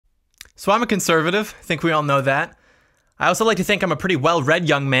So I'm a conservative. I think we all know that. I also like to think I'm a pretty well-read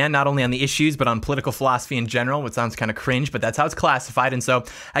young man, not only on the issues, but on political philosophy in general, which sounds kind of cringe, but that's how it's classified. And so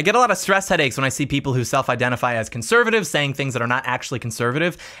I get a lot of stress headaches when I see people who self-identify as conservative saying things that are not actually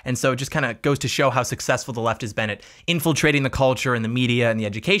conservative. And so it just kind of goes to show how successful the left has been at infiltrating the culture and the media and the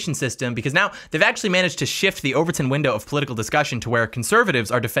education system, because now they've actually managed to shift the Overton window of political discussion to where conservatives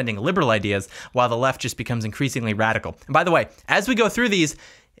are defending liberal ideas, while the left just becomes increasingly radical. And by the way, as we go through these,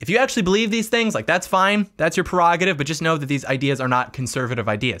 if you actually believe these things, like that's fine, that's your prerogative, but just know that these ideas are not conservative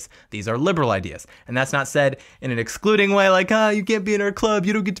ideas. These are liberal ideas. And that's not said in an excluding way like, you can't be in our club,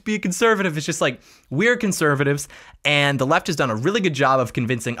 you don't get to be a conservative. It's just like, we're conservatives, and the left has done a really good job of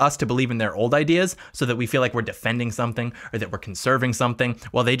convincing us to believe in their old ideas so that we feel like we're defending something or that we're conserving something,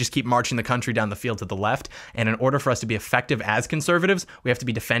 while they just keep marching the country down the field to the left. And in order for us to be effective as conservatives, we have to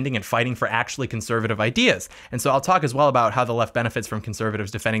be defending and fighting for actually conservative ideas. And so I'll talk as well about how the left benefits from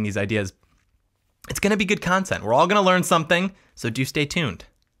conservatives defending these ideas. It's going to be good content. We're all going to learn something, so do stay tuned.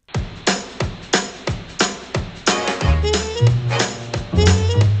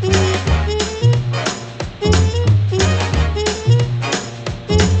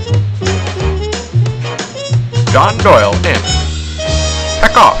 John Doyle in.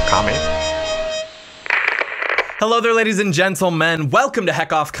 Heck off, Commie. Hello there, ladies and gentlemen. Welcome to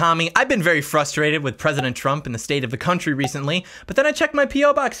Heck Off, Commie. I've been very frustrated with President Trump and the state of the country recently, but then I checked my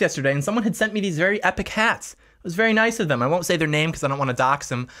P.O. box yesterday and someone had sent me these very epic hats. It was very nice of them. I won't say their name because I don't want to dox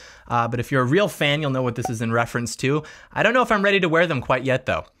them, but if you're a real fan, you'll know what this is in reference to. I don't know if I'm ready to wear them quite yet,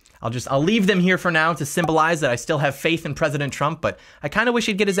 though. I'll leave them here for now to symbolize that I still have faith in President Trump, but I kind of wish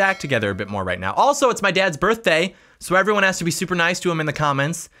he'd get his act together a bit more right now. Also, it's my dad's birthday, so everyone has to be super nice to him in the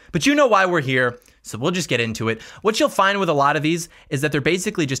comments. But you know why we're here, so we'll just get into it. What you'll find with a lot of these is that they're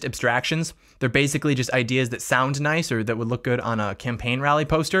basically just abstractions. They're basically just ideas that sound nice or that would look good on a campaign rally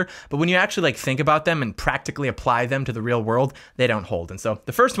poster. But when you actually think about them and practically apply them to the real world, they don't hold. And so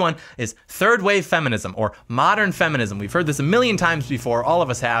the first one is third wave feminism or modern feminism. We've heard this a million times before. All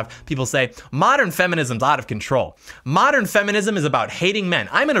of us have. People say modern feminism's out of control. Modern feminism is about hating men.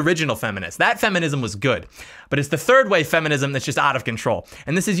 I'm an original feminist. That feminism was good. But it's the third wave feminism that's just out of control.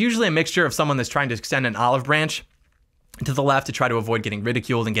 And this is usually a mixture of someone that's trying to extend an olive branch to the left to try to avoid getting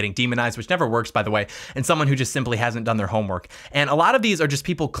ridiculed and getting demonized, which never works, by the way, and someone who just simply hasn't done their homework. And a lot of these are just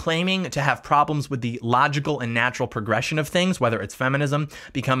people claiming to have problems with the logical and natural progression of things, whether it's feminism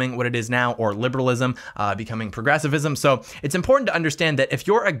becoming what it is now or liberalism becoming progressivism. So it's important to understand that if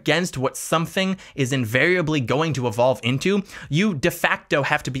you're against what something is invariably going to evolve into, you de facto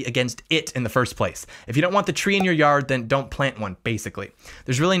have to be against it in the first place. If you don't want the tree in your yard, then don't plant one, basically.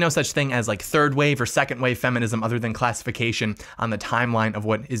 There's really no such thing as like third wave or second wave feminism other than classification on the timeline of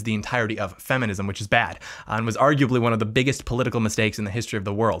what is the entirety of feminism, which is bad, and was arguably one of the biggest political mistakes in the history of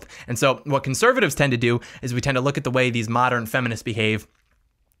the world. And so what conservatives tend to do is we tend to look at the way these modern feminists behave.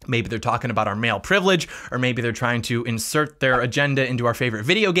 Maybe they're talking about our male privilege, or maybe they're trying to insert their agenda into our favorite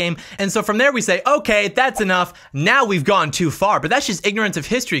video game. And so from there we say, okay, that's enough. Now we've gone too far. But that's just ignorance of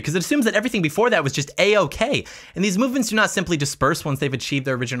history, because it assumes that everything before that was just a-okay. And these movements do not simply disperse once they've achieved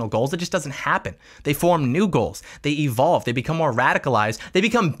their original goals. It just doesn't happen. They form new goals. They evolve. They become more radicalized. They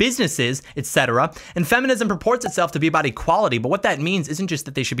become businesses, etc. And feminism purports itself to be about equality, but what that means isn't just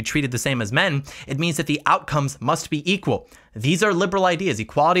that they should be treated the same as men. It means that the outcomes must be equal. These are liberal ideas: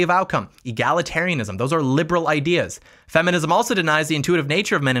 equality of outcome, egalitarianism. Those are liberal ideas. Feminism also denies the intuitive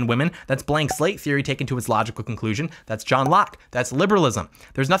nature of men and women. That's blank slate theory taken to its logical conclusion. That's John Locke. That's liberalism.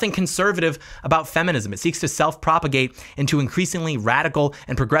 There's nothing conservative about feminism. It seeks to self-propagate into increasingly radical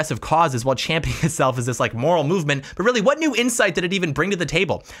and progressive causes while championing itself as this like moral movement. But really, what new insight did it even bring to the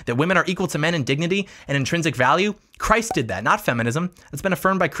table? That women are equal to men in dignity and intrinsic value? Christ did that, not feminism. It's been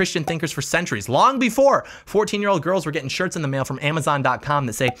affirmed by Christian thinkers for centuries, long before 14-year-old girls were getting shirts in the mail from Amazon.com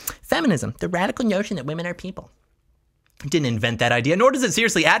that say, feminism, the radical notion that women are people. Didn't invent that idea, nor does it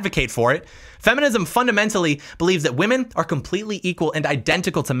seriously advocate for it. Feminism fundamentally believes that women are completely equal and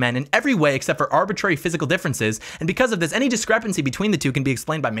identical to men in every way except for arbitrary physical differences, and because of this, any discrepancy between the two can be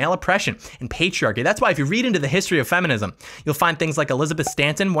explained by male oppression and patriarchy. That's why if you read into the history of feminism, you'll find things like Elizabeth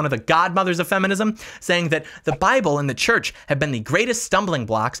Stanton, one of the godmothers of feminism, saying that the Bible and the church have been the greatest stumbling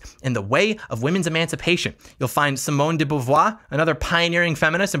blocks in the way of women's emancipation. You'll find Simone de Beauvoir, another pioneering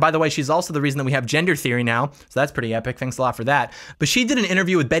feminist, and by the way, she's also the reason that we have gender theory now, so that's pretty epic. Thanks thanks a lot for that. But she did an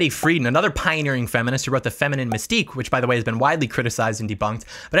interview with Betty Friedan, another pioneering feminist who wrote The Feminine Mystique, which, by the way, has been widely criticized and debunked.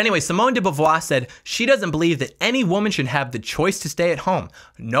 But anyway, Simone de Beauvoir said she doesn't believe that any woman should have the choice to stay at home.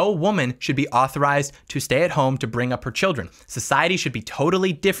 No woman should be authorized to stay at home to bring up her children. Society should be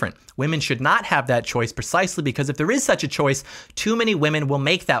totally different. Women should not have that choice precisely because if there is such a choice, too many women will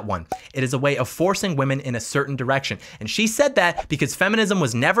make that one. It is a way of forcing women in a certain direction. And she said that because feminism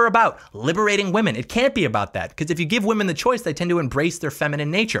was never about liberating women. It can't be about that, because if you give women the choice, they tend to embrace their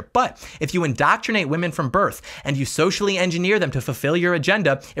feminine nature. But if you indoctrinate women from birth and you socially engineer them to fulfill your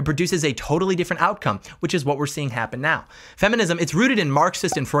agenda, it produces a totally different outcome, which is what we're seeing happen now. Feminism, it's rooted in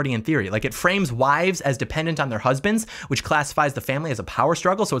Marxist and Freudian theory. Like, it frames wives as dependent on their husbands, which classifies the family as a power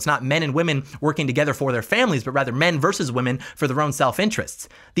struggle. So it's not men and women working together for their families, but rather men versus women for their own self-interests.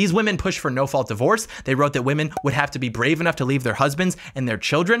 These women push for no-fault divorce. They wrote that women would have to be brave enough to leave their husbands and their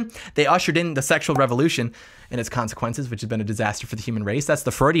children. They ushered in the sexual revolution and its consequences, which has been a disaster for the human race. That's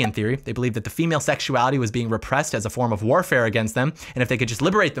the Freudian theory. They believed that the female sexuality was being repressed as a form of warfare against them, and if they could just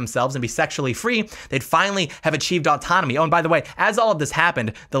liberate themselves and be sexually free, they'd finally have achieved autonomy. Oh, and by the way, as all of this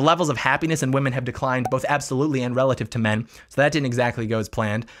happened, the levels of happiness in women have declined both absolutely and relative to men, so that didn't exactly go as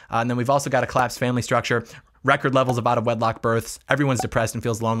planned. And then we've also got a collapsed family structure, record levels of out-of-wedlock births, everyone's depressed and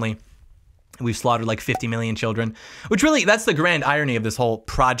feels lonely. We've slaughtered like 50 million children, which really, that's the grand irony of this whole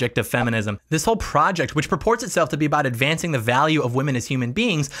project of feminism. This whole project, which purports itself to be about advancing the value of women as human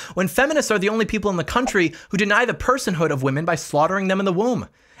beings, when feminists are the only people in the country who deny the personhood of women by slaughtering them in the womb.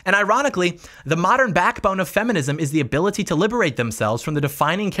 And ironically, the modern backbone of feminism is the ability to liberate themselves from the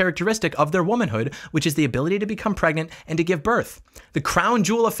defining characteristic of their womanhood, which is the ability to become pregnant and to give birth. The crown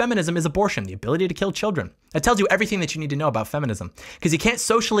jewel of feminism is abortion, the ability to kill children. That tells you everything that you need to know about feminism, because you can't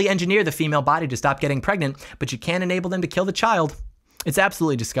socially engineer the female body to stop getting pregnant, but you can enable them to kill the child. It's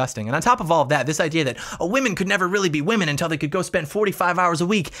absolutely disgusting. And on top of all of that, this idea that women could never really be women until they could go spend 45 hours a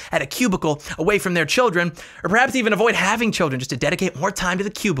week at a cubicle away from their children, or perhaps even avoid having children just to dedicate more time to the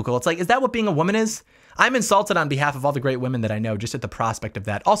cubicle. It's like, is that what being a woman is? I'm insulted on behalf of all the great women that I know just at the prospect of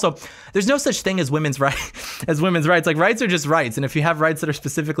that. Also, there's no such thing as women's rights. Like, rights are just rights. And if you have rights that are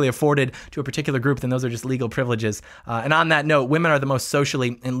specifically afforded to a particular group, then those are just legal privileges. And on that note, women are the most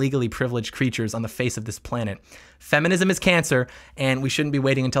socially and legally privileged creatures on the face of this planet. Feminism is cancer, and we shouldn't be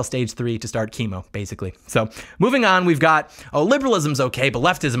waiting until stage 3 to start chemo, basically. So moving on, we've got, liberalism's okay, but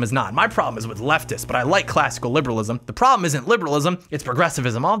leftism is not. My problem is with leftists, but I like classical liberalism. The problem isn't liberalism, it's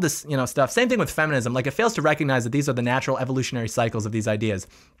progressivism. All this, stuff. Same thing with feminism. Like, it fails to recognize that these are the natural evolutionary cycles of these ideas.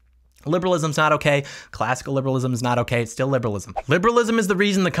 Liberalism's not okay. Classical liberalism is not okay. It's still liberalism. Liberalism is the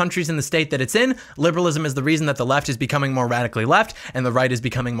reason the country's in the state that it's in. Liberalism is the reason that the left is becoming more radically left and the right is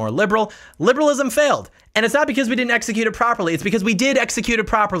becoming more liberal. Liberalism failed. And it's not because we didn't execute it properly. It's because we did execute it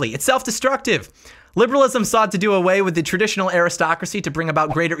properly. It's self-destructive. Liberalism sought to do away with the traditional aristocracy to bring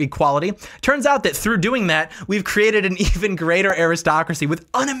about greater equality. Turns out that through doing that, we've created an even greater aristocracy with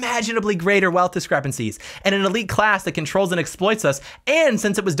unimaginably greater wealth discrepancies and an elite class that controls and exploits us. And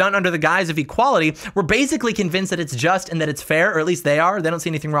since it was done under the guise of equality, we're basically convinced that it's just and that it's fair, or at least they are. They don't see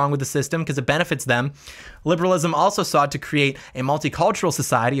anything wrong with the system because it benefits them. Liberalism also sought to create a multicultural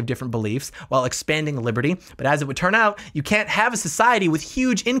society of different beliefs while expanding liberty. But as it would turn out, you can't have a society with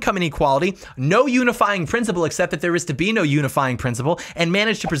huge income inequality, no unifying principle except that there is to be no unifying principle, and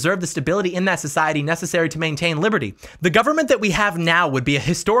manage to preserve the stability in that society necessary to maintain liberty. The government that we have now would be a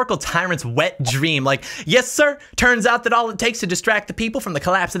historical tyrant's wet dream. Like, yes, sir, turns out that all it takes to distract the people from the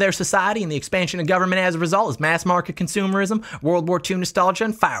collapse of their society and the expansion of government as a result is mass market consumerism, World War II nostalgia,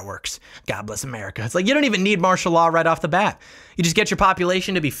 and fireworks. God bless America. It's like, you don't even need martial law right off the bat. You just get your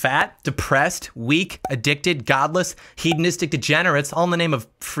population to be fat, depressed, weak, addicted, godless, hedonistic degenerates, all in the name of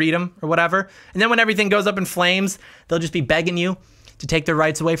freedom or whatever. And then when everything goes up in flames, they'll just be begging you to take their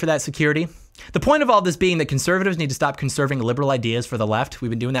rights away for that security. The point of all this being that conservatives need to stop conserving liberal ideas for the left. We've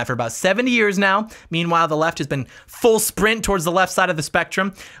been doing that for about 70 years now. Meanwhile, the left has been full sprint towards the left side of the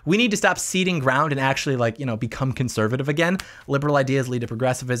spectrum. We need to stop ceding ground and actually, become conservative again. Liberal ideas lead to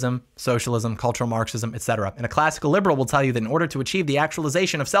progressivism, socialism, cultural Marxism, etc. And a classical liberal will tell you that in order to achieve the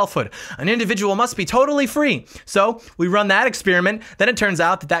actualization of selfhood, an individual must be totally free. So we run that experiment. Then it turns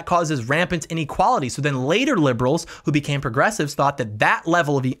out that that causes rampant inequality. So then later liberals who became progressives thought that that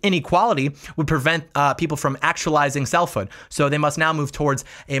level of inequality would prevent people from actualizing selfhood. So they must now move towards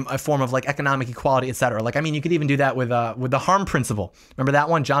a form of economic equality, etc. You could even do that with the harm principle. Remember that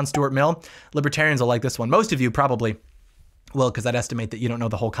one, John Stuart Mill? Libertarians will like this one. Most of you probably Well, because I'd estimate that you don't know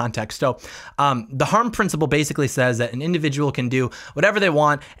the whole context. So the harm principle basically says that an individual can do whatever they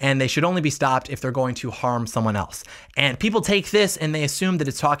want and they should only be stopped if they're going to harm someone else. And people take this and they assume that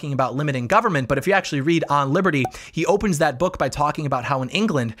it's talking about limiting government. But if you actually read On Liberty, he opens that book by talking about how in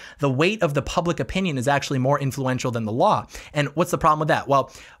England, the weight of the public opinion is actually more influential than the law. And what's the problem with that?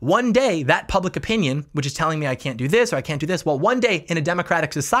 Well, one day that public opinion, which is telling me I can't do this or I can't do this, well, one day in a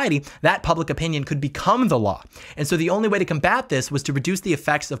democratic society, that public opinion could become the law. And so the only way to combat this was to reduce the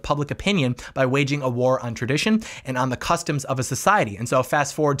effects of public opinion by waging a war on tradition and on the customs of a society. And so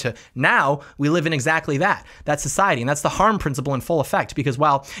fast forward to now, we live in exactly that society. And that's the harm principle in full effect, because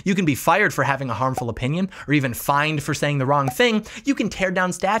while you can be fired for having a harmful opinion or even fined for saying the wrong thing, you can tear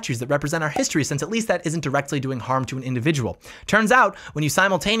down statues that represent our history, since at least that isn't directly doing harm to an individual. Turns out, when you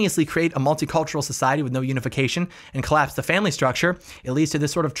simultaneously create a multicultural society with no unification and collapse the family structure, it leads to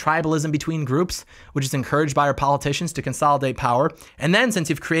this sort of tribalism between groups, which is encouraged by our politicians to consolidate power. And then, since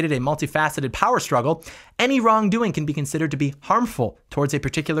you've created a multifaceted power struggle, any wrongdoing can be considered to be harmful towards a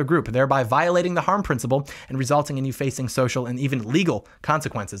particular group, thereby violating the harm principle and resulting in you facing social and even legal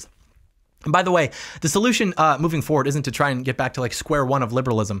consequences. And by the way, the solution moving forward isn't to try and get back to like square one of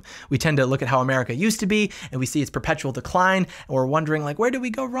liberalism. We tend to look at how America used to be and we see its perpetual decline and we're wondering like, where did we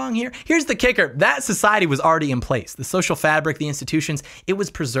go wrong here? Here's the kicker. That society was already in place. The social fabric, the institutions, it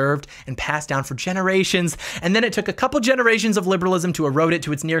was preserved and passed down for generations. And then it took a couple generations of liberalism to erode it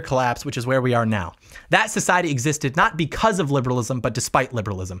to its near collapse, which is where we are now. That society existed not because of liberalism, but despite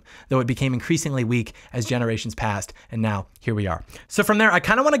liberalism, though it became increasingly weak as generations passed. And now here we are. So from there, I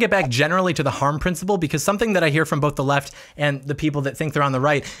kind of want to get back generally to the harm principle, because something that I hear from both the left and the people that think they're on the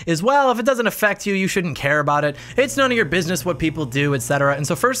right is, well, if it doesn't affect you, you shouldn't care about it. It's none of your business what people do, etc. And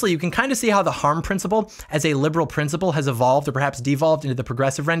so firstly, you can kind of see how the harm principle as a liberal principle has evolved or perhaps devolved into the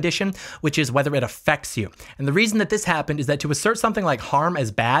progressive rendition, which is whether it affects you. And the reason that this happened is that to assert something like harm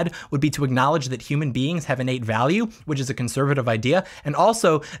as bad would be to acknowledge that human beings have innate value, which is a conservative idea. And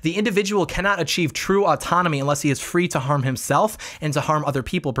also, the individual cannot achieve true autonomy unless he is free to harm himself and to harm other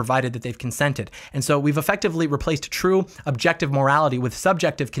people, provided that they've consented. And so we've effectively replaced true objective morality with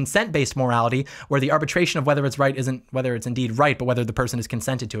subjective consent-based morality, where the arbitration of whether it's right isn't whether it's indeed right, but whether the person has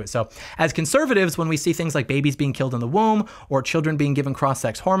consented to it. So as conservatives, when we see things like babies being killed in the womb, or children being given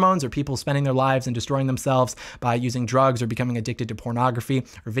cross-sex hormones, or people spending their lives and destroying themselves by using drugs or becoming addicted to pornography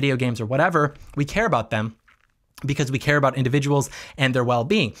or video games or whatever, we care about them because we care about individuals and their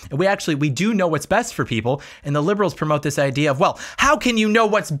well-being. And we do know what's best for people. And the liberals promote this idea of, well, how can you know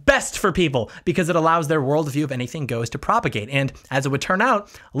what's best for people? Because it allows their worldview of anything goes to propagate. And as it would turn out,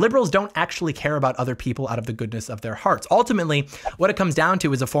 liberals don't actually care about other people out of the goodness of their hearts. Ultimately, what it comes down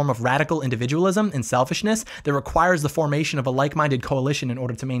to is a form of radical individualism and selfishness that requires the formation of a like-minded coalition in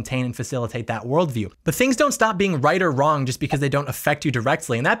order to maintain and facilitate that worldview. But things don't stop being right or wrong just because they don't affect you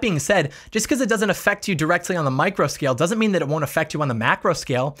directly. And that being said, just because it doesn't affect you directly on the micro scale doesn't mean that it won't affect you on the macro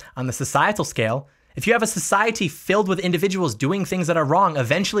scale, on the societal scale. If you have a society filled with individuals doing things that are wrong,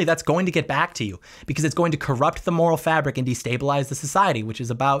 eventually that's going to get back to you, because it's going to corrupt the moral fabric and destabilize the society, which is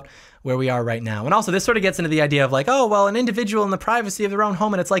about where we are right now. And also, this sort of gets into the idea of like, oh, well, an individual in the privacy of their own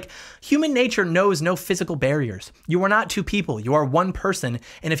home. And it's like, human nature knows no physical barriers. You are not two people. You are one person.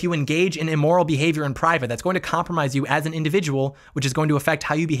 And if you engage in immoral behavior in private, that's going to compromise you as an individual, which is going to affect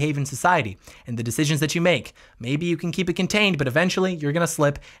how you behave in society and the decisions that you make. Maybe you can keep it contained, but eventually you're going to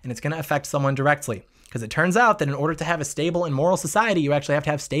slip and it's going to affect someone directly. Because it turns out that in order to have a stable and moral society, you actually have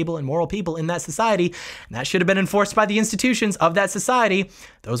to have stable and moral people in that society. And that should have been enforced by the institutions of that society.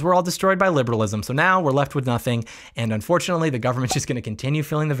 Those were all destroyed by liberalism. So now we're left with nothing. And unfortunately, the government's just going to continue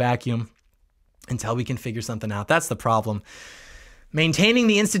filling the vacuum until we can figure something out. That's the problem. Maintaining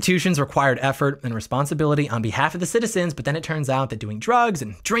the institutions required effort and responsibility on behalf of the citizens, but then it turns out that doing drugs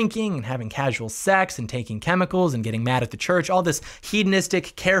and drinking and having casual sex and taking chemicals and getting mad at the church, all this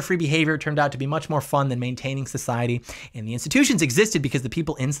hedonistic, carefree behavior turned out to be much more fun than maintaining society. And the institutions existed because the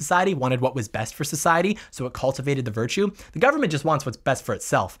people in society wanted what was best for society, so it cultivated the virtue. The government just wants what's best for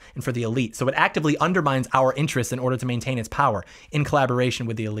itself and for the elite, so it actively undermines our interests in order to maintain its power in collaboration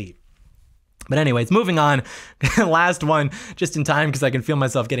with the elite. But anyways, moving on, last one, just in time because I can feel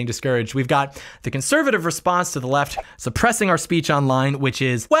myself getting discouraged. We've got the conservative response to the left suppressing our speech online, which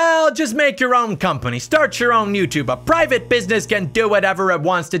is, well, just make your own company, start your own YouTube. A private business can do whatever it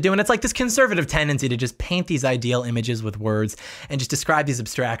wants to do. And it's like this conservative tendency to just paint these ideal images with words and just describe these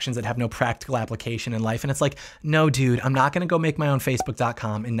abstractions that have no practical application in life. And it's like, no, dude, I'm not going to go make my own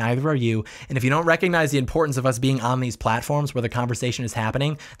Facebook.com, and neither are you. And if you don't recognize the importance of us being on these platforms where the conversation is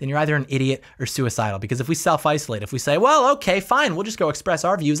happening, then you're either an idiot or suicidal. Because if we self-isolate, if we say, well, okay, fine, we'll just go express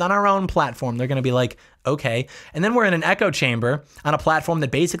our views on our own platform, they're going to be like, Okay. And then we're in an echo chamber on a platform that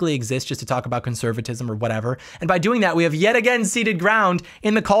basically exists just to talk about conservatism or whatever. And by doing that, we have yet again ceded ground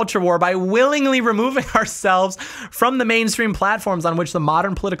in the culture war by willingly removing ourselves from the mainstream platforms on which the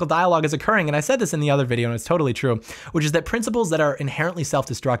modern political dialogue is occurring. And I said this in the other video, and it's totally true, which is that principles that are inherently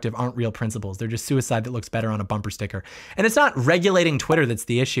self-destructive aren't real principles. They're just suicide that looks better on a bumper sticker. And it's not regulating Twitter that's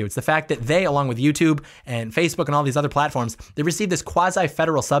the issue. It's the fact that they, along with YouTube and Facebook and all these other platforms, they receive this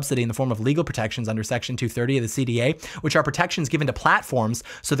quasi-federal subsidy in the form of legal protections under Section 230 of the CDA, which are protections given to platforms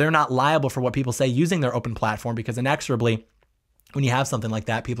so they're not liable for what people say using their open platform, because inexorably, when you have something like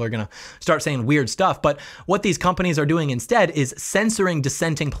that, people are going to start saying weird stuff. But what these companies are doing instead is censoring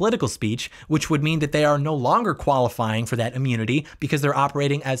dissenting political speech, which would mean that they are no longer qualifying for that immunity because they're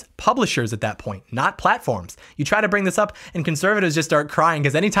operating as publishers at that point, not platforms. You try to bring this up and conservatives just start crying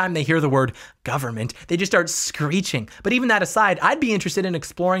because anytime they hear the word government, they just start screeching. But even that aside, I'd be interested in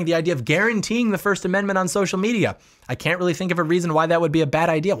exploring the idea of guaranteeing the First Amendment on social media. I can't really think of a reason why that would be a bad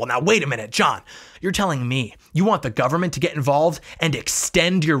idea. Well, now, wait a minute, John, you're telling me you want the government to get involved and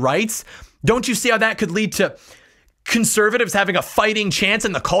extend your rights? Don't you see how that could lead to conservatives having a fighting chance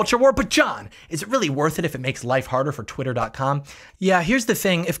in the culture war? But John, is it really worth it if it makes life harder for Twitter.com? Yeah, here's the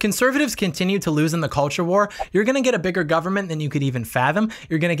thing. If conservatives continue to lose in the culture war, you're going to get a bigger government than you could even fathom.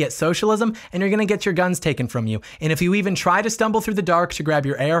 You're going to get socialism, and you're going to get your guns taken from you. And if you even try to stumble through the dark to grab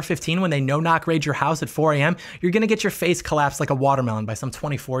your AR-15 when they no-knock raid your house at 4 a.m., you're going to get your face collapsed like a watermelon by some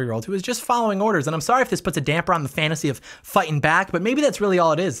 24-year-old who is just following orders. And I'm sorry if this puts a damper on the fantasy of fighting back, but maybe that's really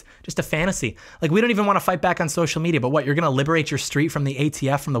all it is, just a fantasy. Like, we don't even want to fight back on social media. But what, you're going to liberate your street from the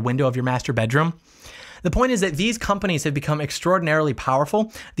ATF from the window of your master bedroom? The point is that these companies have become extraordinarily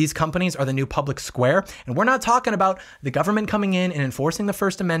powerful. These companies are the new public square. And we're not talking about the government coming in and enforcing the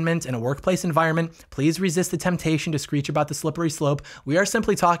First Amendment in a workplace environment. Please resist the temptation to screech about the slippery slope. We are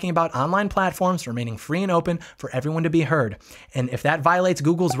simply talking about online platforms remaining free and open for everyone to be heard. And if that violates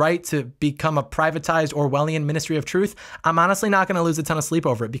Google's right to become a privatized Orwellian Ministry of Truth, I'm honestly not going to lose a ton of sleep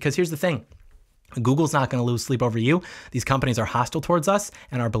over it, because here's the thing. Google's not going to lose sleep over you. These companies are hostile towards us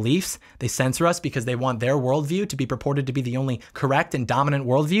and our beliefs. They censor us because they want their worldview to be purported to be the only correct and dominant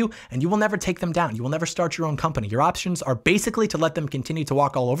worldview, and you will never take them down. You will never start your own company. Your options are basically to let them continue to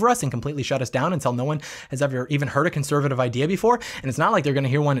walk all over us and completely shut us down until no one has ever even heard a conservative idea before. And it's not like they're going to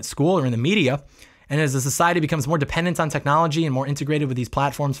hear one at school or in the media. And as a society becomes more dependent on technology and more integrated with these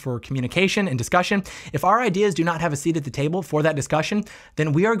platforms for communication and discussion, if our ideas do not have a seat at the table for that discussion,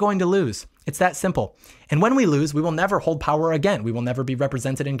 then we are going to lose. It's that simple. And when we lose, we will never hold power again. We will never be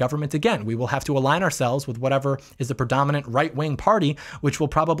represented in government again. We will have to align ourselves with whatever is the predominant right-wing party, which will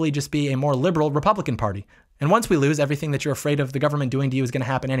probably just be a more liberal Republican party. And once we lose, everything that you're afraid of the government doing to you is going to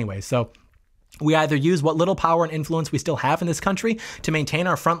happen anyway. So we either use what little power and influence we still have in this country to maintain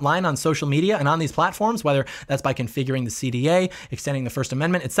our front line on social media and on these platforms, whether that's by configuring the CDA, extending the First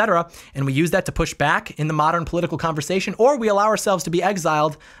Amendment, etc., and we use that to push back in the modern political conversation, or we allow ourselves to be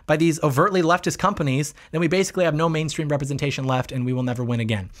exiled by these overtly leftist companies, then we basically have no mainstream representation left and we will never win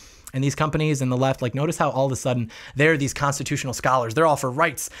again. And these companies and the left, like, notice how all of a sudden they're these constitutional scholars. They're all for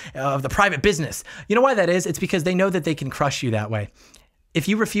rights of the private business. You know why that is? It's because they know that they can crush you that way. If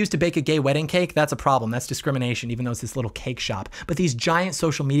you refuse to bake a gay wedding cake, that's a problem. That's discrimination, even though it's this little cake shop. But these giant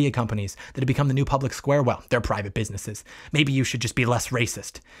social media companies that have become the new public square, well, they're private businesses. Maybe you should just be less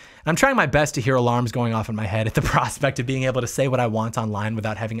racist. I'm trying my best to hear alarms going off in my head at the prospect of being able to say what I want online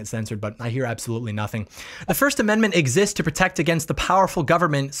without having it censored, but I hear absolutely nothing. The First Amendment exists to protect against the powerful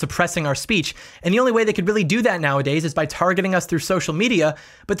government suppressing our speech, and the only way they could really do that nowadays is by targeting us through social media,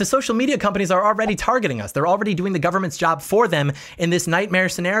 but the social media companies are already targeting us. They're already doing the government's job for them in this nightmare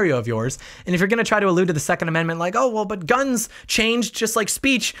scenario of yours. And if you're going to try to allude to the Second Amendment like, oh, well, but guns changed just like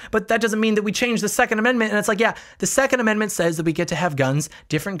speech, but that doesn't mean that we changed the Second Amendment. And it's like, yeah, the Second Amendment says that we get to have guns,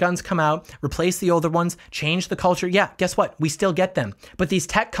 different guns come out, replace the older ones, change the culture. Yeah, guess what? We still get them. But these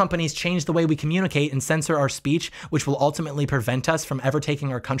tech companies change the way we communicate and censor our speech, which will ultimately prevent us from ever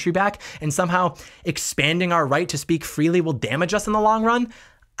taking our country back, and somehow expanding our right to speak freely will damage us in the long run.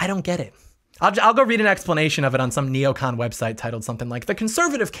 I don't get it. I'll go read an explanation of it on some neocon website titled something like The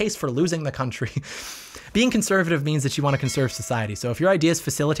Conservative Case for Losing the Country. Being conservative means that you want to conserve society. So if your ideas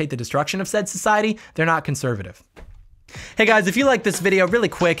facilitate the destruction of said society, they're not conservative. Hey guys, if you like this video, really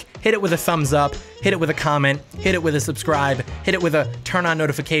quick, hit it with a thumbs up, hit it with a comment, hit it with a subscribe, hit it with a turn on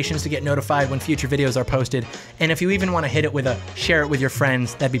notifications to get notified when future videos are posted. And if you even want to hit it with a share it with your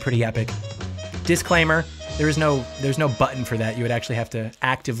friends, that'd be pretty epic. Disclaimer, there's no button for that. You would actually have to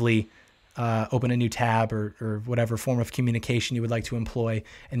actively open a new tab or whatever form of communication you would like to employ,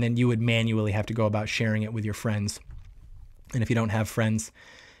 and then you would manually have to go about sharing it with your friends. And if you don't have friends,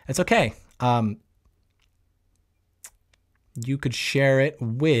 it's okay. you could share it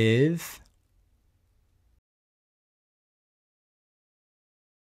with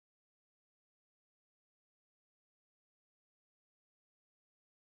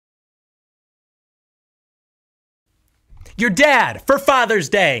your dad for Father's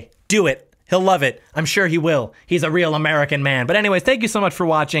Day. Do it. He'll love it. I'm sure he will. He's a real American man. But anyways, thank you so much for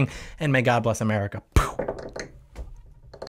watching, and may God bless America.